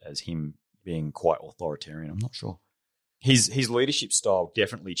as him being quite authoritarian. I'm not sure. His leadership style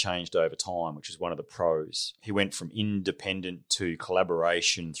definitely changed over time, which is one of the pros. He went from independent to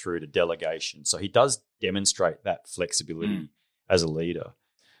collaboration through to delegation. So he does demonstrate that flexibility as a leader.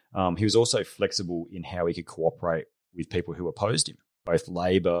 He was also flexible in how he could cooperate with people who opposed him, both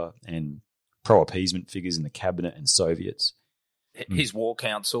Labor and pro-appeasement figures in the cabinet and Soviets. His war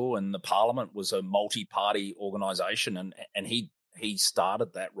council and the parliament was a multi-party organisation, and he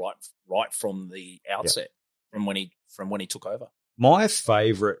started that right from the outset, from when he took over. My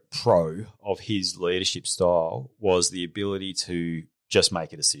favourite pro of his leadership style was the ability to just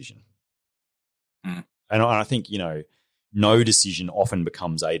make a decision. And I think, no decision often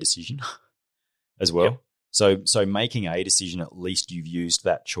becomes a decision as well. Yep. So making a decision, at least you've used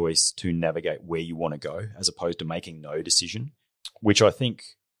that choice to navigate where you want to go, as opposed to making no decision, which I think,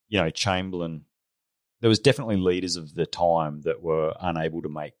 Chamberlain, there was definitely leaders of the time that were unable to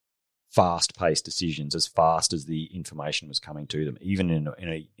make fast-paced decisions as fast as the information was coming to them, even in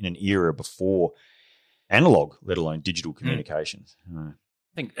an era before analog, let alone digital communications. I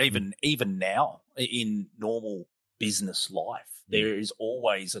think even now in normal business life, there is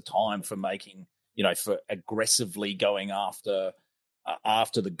always a time for making, for aggressively going after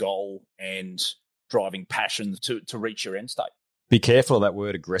the goal and driving passion to reach your end state. Be careful of that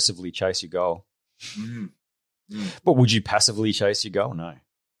word, aggressively chase your goal. But would you passively chase your goal?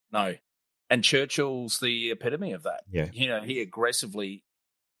 No. And Churchill's the epitome of that. Yeah. He aggressively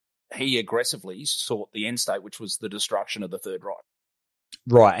sought the end state, which was the destruction of the Third Reich.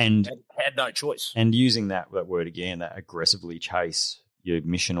 Right, and had no choice. And using that word again, that aggressively chase your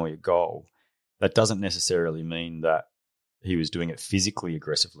mission or your goal, that doesn't necessarily mean that he was doing it physically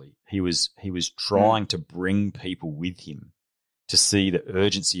aggressively. He was trying to bring people with him to see the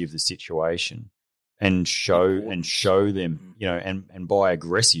urgency of the situation and show them, and by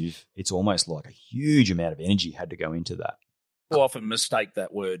aggressive, it's almost like a huge amount of energy had to go into that. People often mistake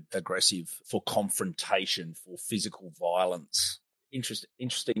that word aggressive for confrontation, for physical violence.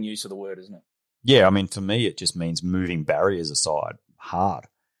 Interesting use of the word, isn't it? Yeah, I mean, for me, it just means moving barriers aside hard,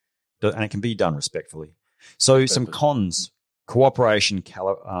 and it can be done respectfully. So some cons: cooperation,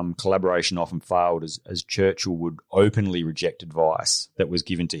 collaboration often failed as Churchill would openly reject advice that was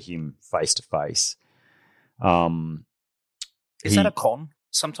given to him face to face. Is that a con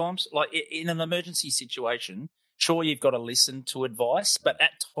sometimes? Like in an emergency situation, sure, you've got to listen to advice, but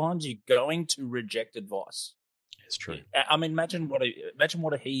at times you're going to reject advice. It's true. I mean, imagine what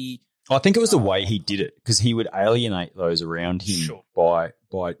he. I think it was the way he did it, because he would alienate those around him by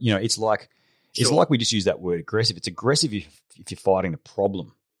it's like we just use that word aggressive. It's aggressive if you're fighting the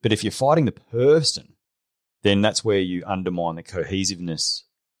problem, but if you're fighting the person, then that's where you undermine the cohesiveness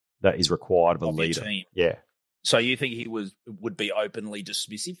that is required of a leader. Team. Yeah. So you think he would be openly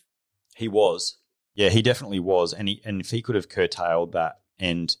dismissive? He was. Yeah, he definitely was, and if he could have curtailed that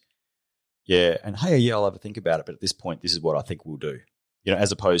and. Yeah, and hey, I'll have a think about it, but at this point, this is what I think we'll do.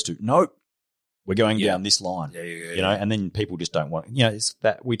 As opposed to, nope, we're going down this line. And then people just don't want. It's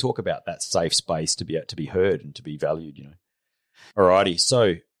that we talk about that safe space to be heard and to be valued. Alrighty,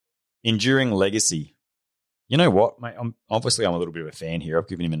 so enduring legacy. You know what, mate? I'm a little bit of a fan here. I've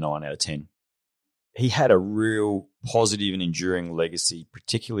given him a 9 out of 10. He had a real positive and enduring legacy,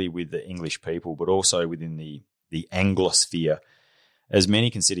 particularly with the English people, but also within the Anglosphere, as many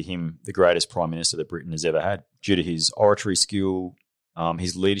consider him the greatest Prime Minister that Britain has ever had, due to his oratory skill,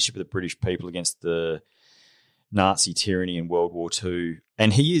 his leadership of the British people against the Nazi tyranny in World War II.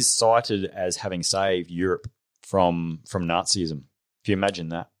 And he is cited as having saved Europe from Nazism, if you imagine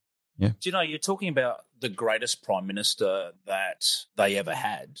that. Yeah. Do you're talking about the greatest Prime Minister that they ever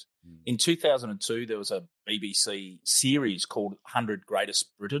had. In 2002, there was a BBC series called 100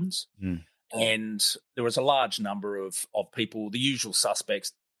 Greatest Britons. And there was a large number of people, the usual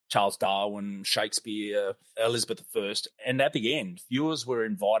suspects, Charles Darwin, Shakespeare, Elizabeth I. And at the end, viewers were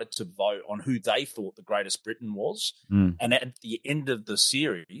invited to vote on who they thought the greatest Briton was. And at the end of the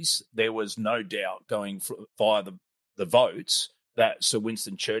series, there was no doubt going via the votes that Sir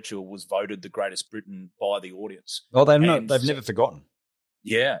Winston Churchill was voted the greatest Briton by the audience. Oh, they've never forgotten.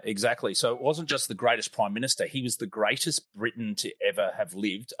 Yeah, exactly. So it wasn't just the greatest prime minister; he was the greatest Briton to ever have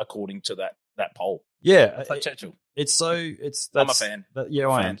lived, according to that poll. Yeah, so Churchill. I'm a fan.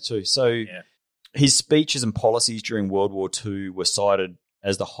 I am too. So his speeches and policies during World War II were cited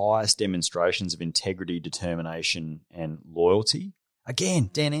as the highest demonstrations of integrity, determination, and loyalty. Again,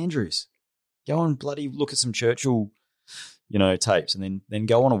 Dan Andrews, go and bloody look at some Churchill, tapes, and then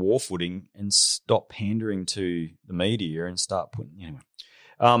go on a war footing and stop pandering to the media and start putting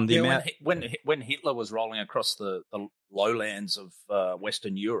when Hitler was rolling across the lowlands of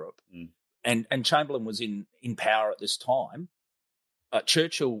Western Europe, and Chamberlain was in power at this time,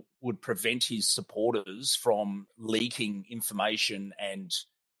 Churchill would prevent his supporters from leaking information,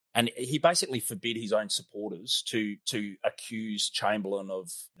 and he basically forbid his own supporters to accuse Chamberlain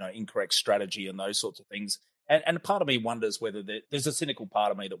of incorrect strategy and those sorts of things. And part of me wonders whether there's a cynical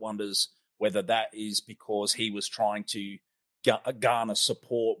part of me that wonders whether that is because he was trying to garner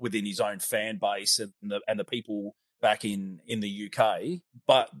support within his own fan base and the people back in the UK.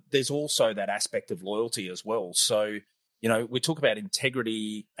 But there's also that aspect of loyalty as well. So, we talk about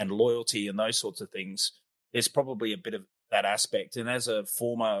integrity and loyalty and those sorts of things. There's probably a bit of that aspect. And as a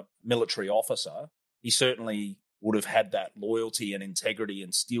former military officer, he certainly would have had that loyalty and integrity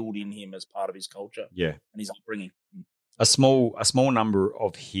instilled in him as part of his culture and his upbringing. A small number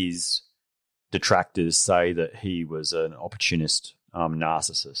of his detractors say that he was an opportunist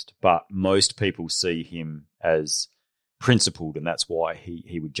narcissist, but most people see him as principled, and that's why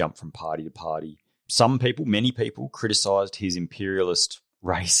he would jump from party to party. Many people criticised his imperialist,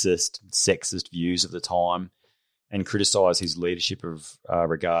 racist, sexist views of the time and criticised his leadership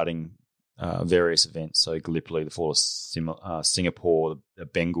regarding various events. So Gallipoli, the fall of Singapore, the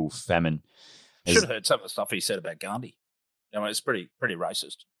Bengal famine. Should have heard some of the stuff he said about Gandhi. It's pretty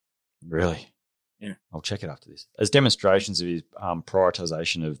racist. Really? Yeah. I'll check it after this. As demonstrations of his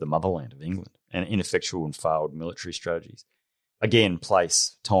prioritisation of the motherland of England and ineffectual and failed military strategies. Again,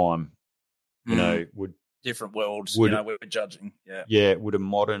 place, time, would different worlds. We're judging. Yeah. Yeah. Would a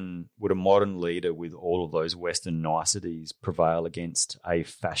modern leader with all of those Western niceties prevail against a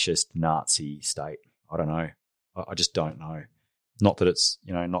fascist Nazi state? I don't know. I just don't know. Not that it's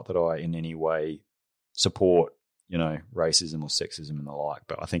not that I in any way support racism or sexism and the like,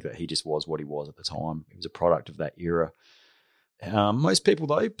 but I think that he just was what he was at the time. He was a product of that era. Most people,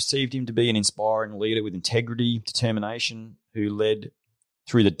 though, perceived him to be an inspiring leader with integrity, determination, who led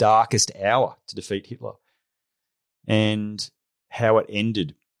through the darkest hour to defeat Hitler. And how it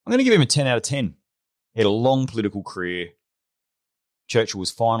ended. I'm going to give him a 10 out of 10. He had a long political career. Churchill was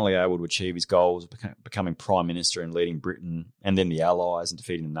finally able to achieve his goals, becoming Prime Minister and leading Britain and then the Allies and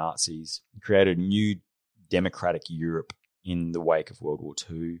defeating the Nazis. He created a new democratic Europe in the wake of World War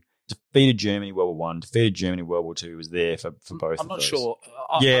II. Defeated Germany World War I, defeated Germany World War II, was there for both of those. I'm not sure.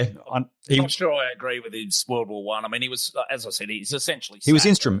 I'm not sure I agree with his World War I. I mean, he was, as I said, he's essentially... He was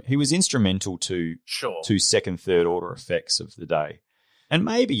instrumental to second, third order effects of the day. And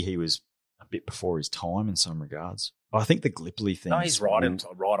maybe he was a bit before his time in some regards. I think the Gallipoli thing... No, he's right on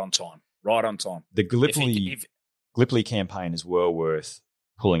time. Right on time. The Gallipoli campaign is well worth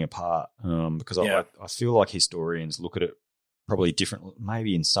pulling apart because I feel like historians look at it probably different,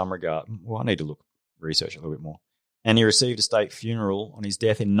 maybe in some regard. Well, I need to research a little bit more. And he received a state funeral on his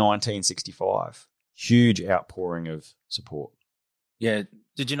death in 1965. Huge outpouring of support. Yeah.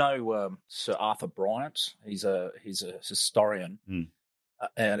 Did you know Sir Arthur Bryant? He's a historian,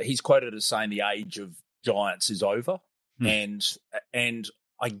 and he's quoted as saying the age of giants is over. And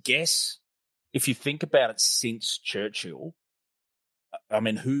I guess if you think about it, since Churchill, I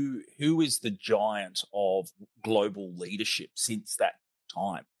mean, who is the giant of global leadership since that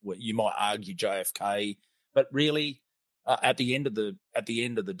time? Well, you might argue JFK, but really, at the end of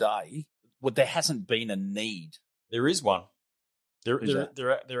the day, there hasn't been a need. There is one.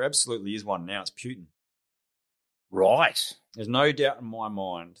 There absolutely is one now. It's Putin. Right. There's no doubt in my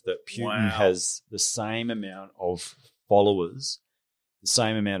mind that Putin has the same amount of followers, the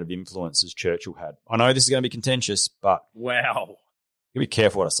same amount of influence as Churchill had. I know this is going to be contentious, but wow. You be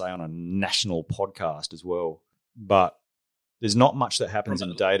careful what I say on a national podcast as well. But there's not much that happens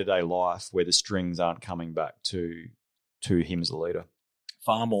in day-to-day life where the strings aren't coming back to him as a leader.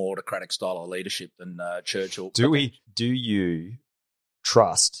 Far more autocratic style of leadership than Churchill. Do you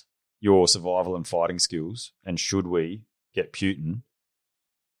trust your survival and fighting skills? And should we get Putin,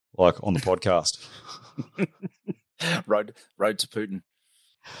 like, on the podcast? Road to Putin.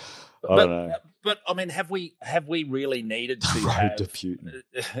 I don't know. But I mean, have we really needed to Road to Putin.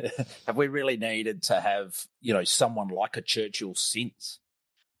 have we really needed to have someone like a Churchill since?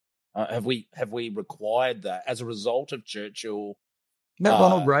 Have we required that as a result of Churchill?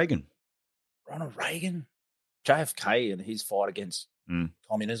 Ronald Reagan, JFK, and his fight against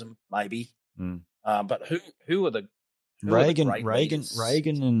communism, maybe. But who are the Reagan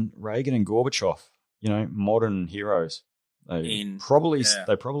and Gorbachev? Modern heroes. They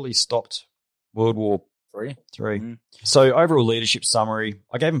probably stopped World War III. So overall leadership summary,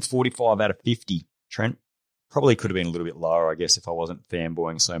 I gave him 45 out of 50. Trent, probably could have been a little bit lower, I guess, if I wasn't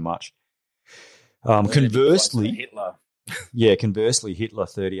fanboying so much. Conversely, Hitler. Conversely, Hitler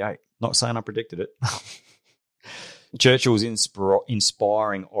 38. Not saying I predicted it. Churchill's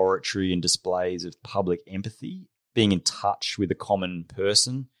inspiring oratory and displays of public empathy, being in touch with the common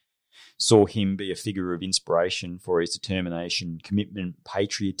person, saw him be a figure of inspiration for his determination, commitment,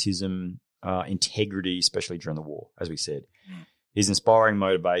 patriotism, integrity, especially during the war, as we said. His inspiring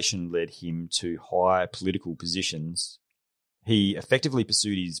motivation led him to high political positions. He effectively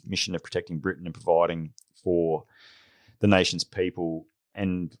pursued his mission of protecting Britain and providing for the nation's people,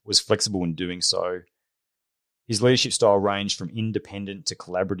 and was flexible in doing so. His leadership style ranged from independent to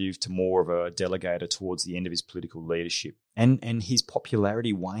collaborative to more of a delegator towards the end of his political leadership. And his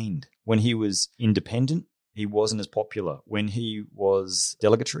popularity waned. When he was independent, he wasn't as popular. When he was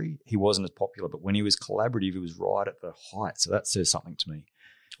delegatory, he wasn't as popular. But when he was collaborative, he was right at the height. So that says something to me.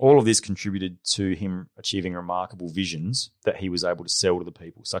 All of this contributed to him achieving remarkable visions that he was able to sell to the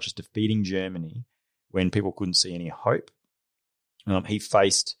people, such as defeating Germany when people couldn't see any hope. He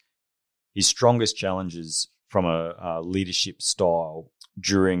faced his strongest challenges from a leadership style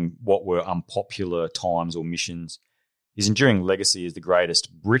during what were unpopular times or missions. His enduring legacy as the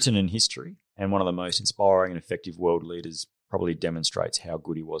greatest Briton in history and one of the most inspiring and effective world leaders probably demonstrates how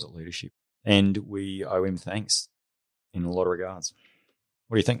good he was at leadership. And we owe him thanks in a lot of regards.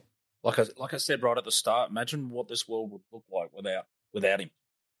 What do you think? Like I said right at the start, imagine what this world would look like without him.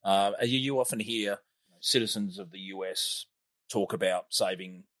 You often hear citizens of the US talk about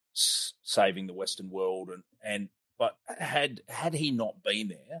saving the Western world, but had he not been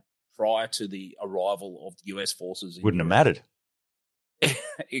there prior to the arrival of the US forces, wouldn't have mattered.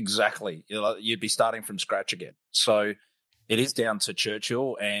 Exactly. You'd be starting from scratch again. So it is down to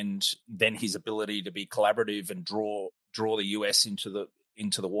Churchill, and then his ability to be collaborative and draw the US into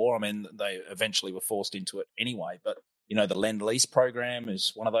the war. I mean, they eventually were forced into it anyway, but the Lend-Lease program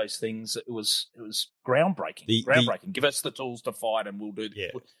is one of those things. It was groundbreaking. Groundbreaking. Give us the tools to fight, and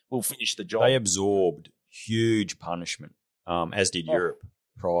we'll finish the job. They absorbed huge punishment, as did Europe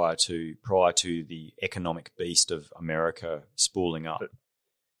prior to the economic beast of America spooling up.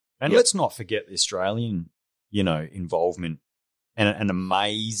 And let's not forget the Australian, involvement and an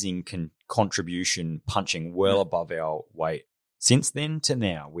amazing contribution, punching well above our weight. Since then to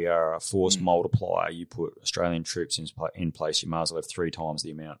now, we are a force multiplier. You put Australian troops in place, you might as well have 3 times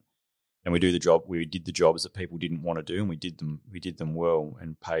the amount. And we did the jobs that people didn't want to do, and we did them well,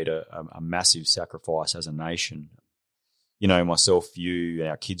 and paid a massive sacrifice as a nation. Myself, you,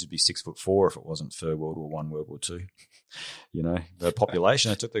 our kids would be 6'4" if it wasn't for World War I, World War II. The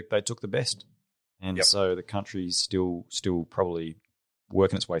population, they took the best. And so the country's still probably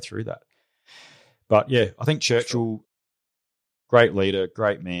working its way through that. But yeah, I think Churchill, great leader,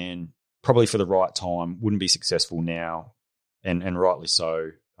 great man, probably for the right time, wouldn't be successful now, and rightly so,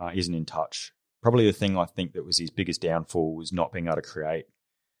 isn't in touch. Probably the thing I think that was his biggest downfall was not being able to create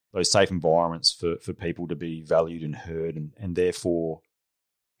those safe environments for people to be valued and heard, and therefore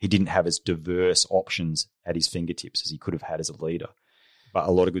he didn't have as diverse options at his fingertips as he could have had as a leader. But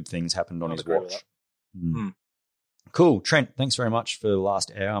a lot of good things happened on his watch. Cool. Trent, thanks very much for the last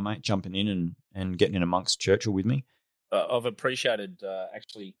hour, mate, jumping in and getting in amongst Churchill with me. I've appreciated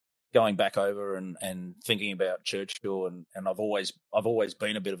actually going back over and thinking about Churchill, and I've always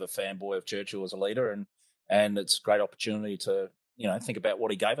been a bit of a fanboy of Churchill as a leader, and it's a great opportunity to think about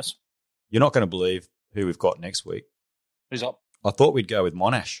what he gave us. You're not going to believe who we've got next week. Who's up? I thought we'd go with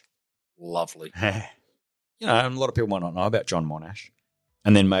Monash. Lovely. A lot of people might not know about John Monash,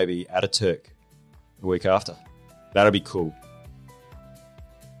 and then maybe Ataturk the week after. That'll be cool.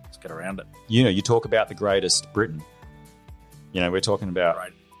 Let's get around it. You talk about the greatest Britain. We're talking about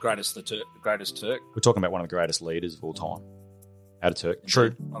greatest Turk. We're talking about one of the greatest leaders of all time, Ataturk.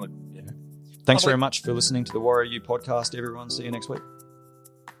 True. Yeah. Thanks very much for listening to the Warrior U podcast, everyone. See you next week.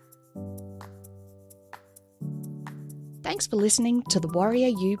 Thanks for listening to the Warrior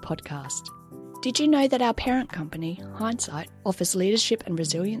U podcast. Did you know that our parent company, Hindsight, offers leadership and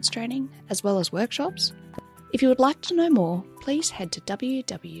resilience training as well as workshops? If you would like to know more, please head to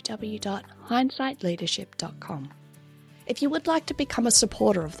www.hindsightleadership.com. If you would like to become a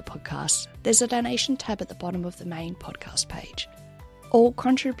supporter of the podcast, there's a donation tab at the bottom of the main podcast page. All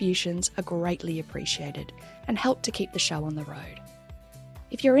contributions are greatly appreciated and help to keep the show on the road.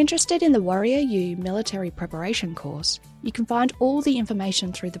 If you're interested in the Warrior U military preparation course, you can find all the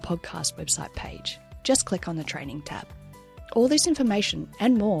information through the podcast website page. Just click on the training tab. All this information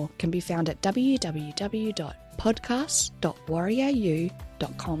and more can be found at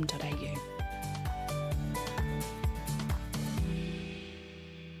www.podcast.warriorU.com.au.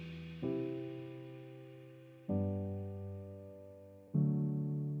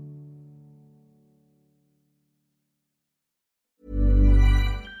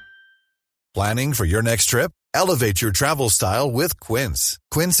 Planning for your next trip? Elevate your travel style with Quince.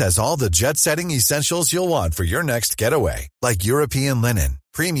 Quince has all the jet-setting essentials you'll want for your next getaway, like European linen,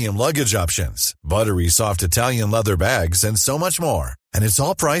 premium luggage options, buttery soft Italian leather bags, and so much more. And it's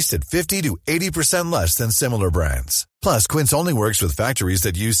all priced at 50 to 80% less than similar brands. Plus, Quince only works with factories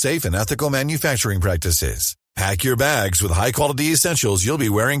that use safe and ethical manufacturing practices. Pack your bags with high-quality essentials you'll be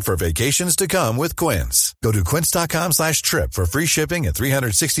wearing for vacations to come with Quince. Go to quince.com/trip for free shipping and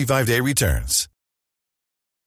 365-day returns.